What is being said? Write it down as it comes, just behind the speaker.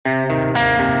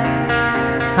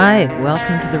Hi,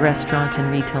 welcome to the Restaurant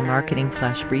and Retail Marketing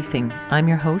Flash Briefing. I'm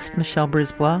your host, Michelle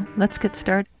Brisbois. Let's get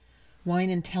started.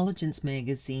 Wine Intelligence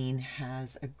magazine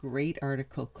has a great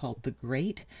article called The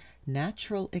Great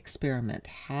Natural Experiment.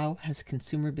 How has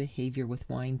consumer behavior with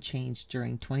wine changed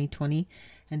during 2020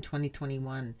 and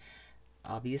 2021?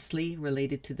 Obviously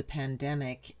related to the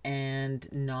pandemic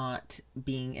and not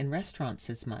being in restaurants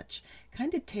as much.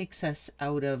 Kind of takes us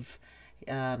out of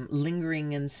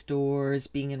lingering in stores,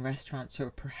 being in restaurants,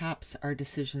 or perhaps our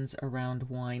decisions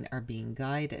around wine are being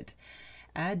guided.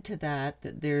 Add to that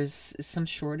there's some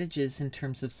shortages in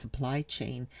terms of supply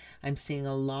chain. I'm seeing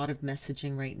a lot of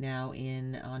messaging right now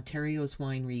in Ontario's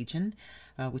wine region,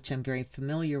 which I'm very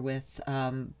familiar with,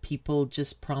 people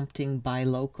just prompting buy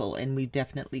local, and we've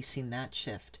definitely seen that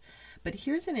shift. But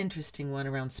here's an interesting one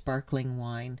around sparkling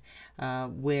wine,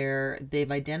 where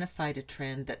they've identified a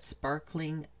trend that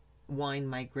sparkling wine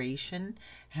migration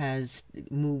has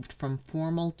moved from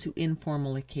formal to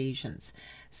informal occasions.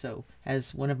 So,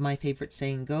 as one of my favorite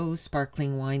saying goes,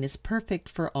 sparkling wine is perfect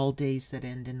for all days that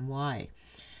end in Y.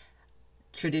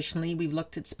 Traditionally, we've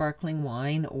looked at sparkling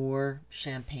wine or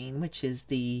champagne, which is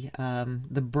the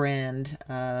brand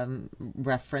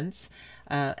reference,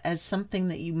 as something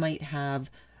that you might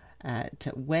have at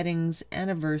weddings,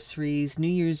 anniversaries, New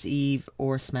Year's Eve,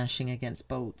 or smashing against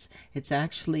boats. It's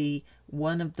actually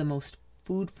one of the most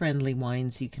food-friendly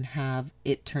wines you can have.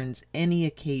 It turns any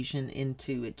occasion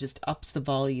into, it just ups the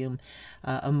volume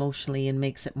emotionally and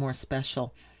makes it more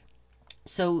special.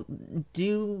 So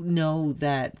do know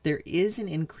that there is an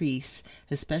increase,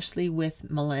 especially with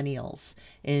millennials,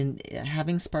 in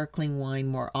having sparkling wine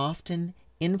more often,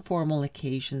 informal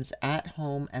occasions, at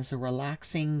home, as a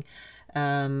relaxing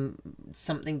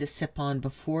something to sip on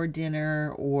before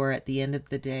dinner or at the end of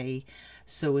the day.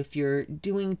 So if you're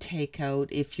doing takeout,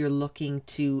 if you're looking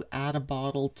to add a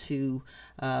bottle to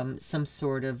some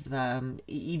sort of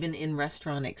even in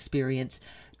restaurant experience,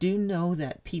 do know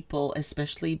that people,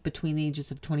 especially between the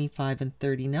ages of 25 and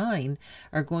 39,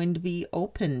 are going to be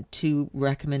open to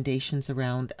recommendations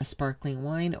around a sparkling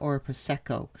wine or a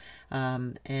Prosecco.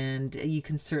 And you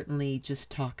can certainly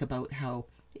just talk about how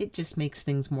it just makes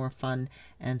things more fun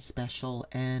and special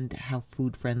and how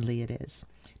food friendly it is.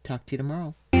 Talk to you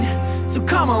tomorrow. So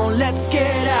come on, let's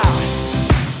get out.